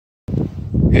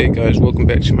Okay guys, welcome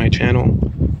back to my channel.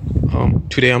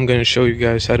 Today I'm going to show you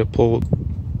guys how to pull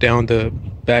down the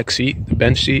back seat, the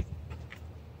bench seat,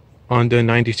 on the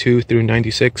 92 through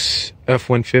 96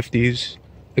 F150s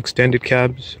extended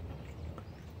cabs,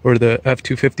 or the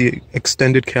F250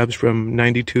 extended cabs from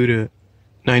 92 to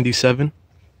 97.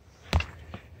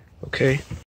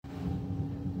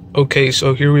 Okay,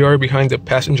 so here we are behind the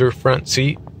passenger front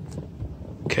seat.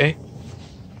 Okay,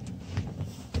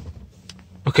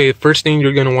 the first thing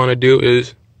you're going to want to do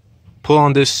is pull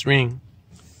on this string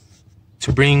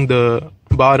to bring the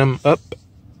bottom up.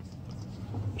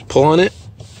 Pull on it.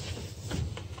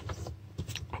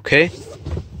 Okay.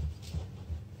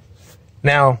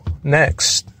 Now,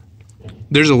 next,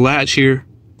 there's a latch here.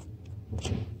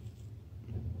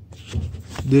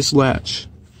 This latch.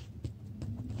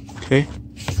 Okay.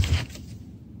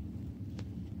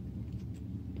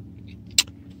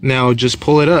 Now just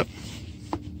pull it up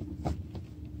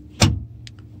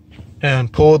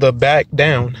and pull the back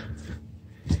down,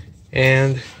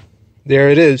 and there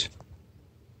it is.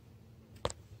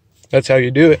 That's how you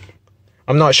do it.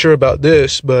 I'm not sure about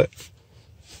this, but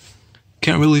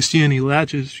can't really see any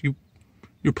latches.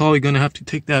 You're probably gonna have to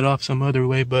take that off some other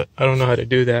way, but I don't know how to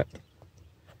do that.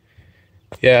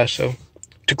 Yeah, so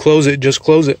to close it, just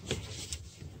close it.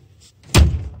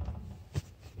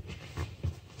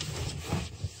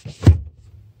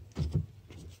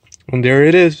 And there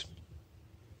it is.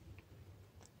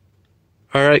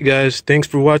 Alright guys, thanks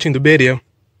for watching the video.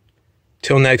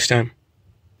 Till next time.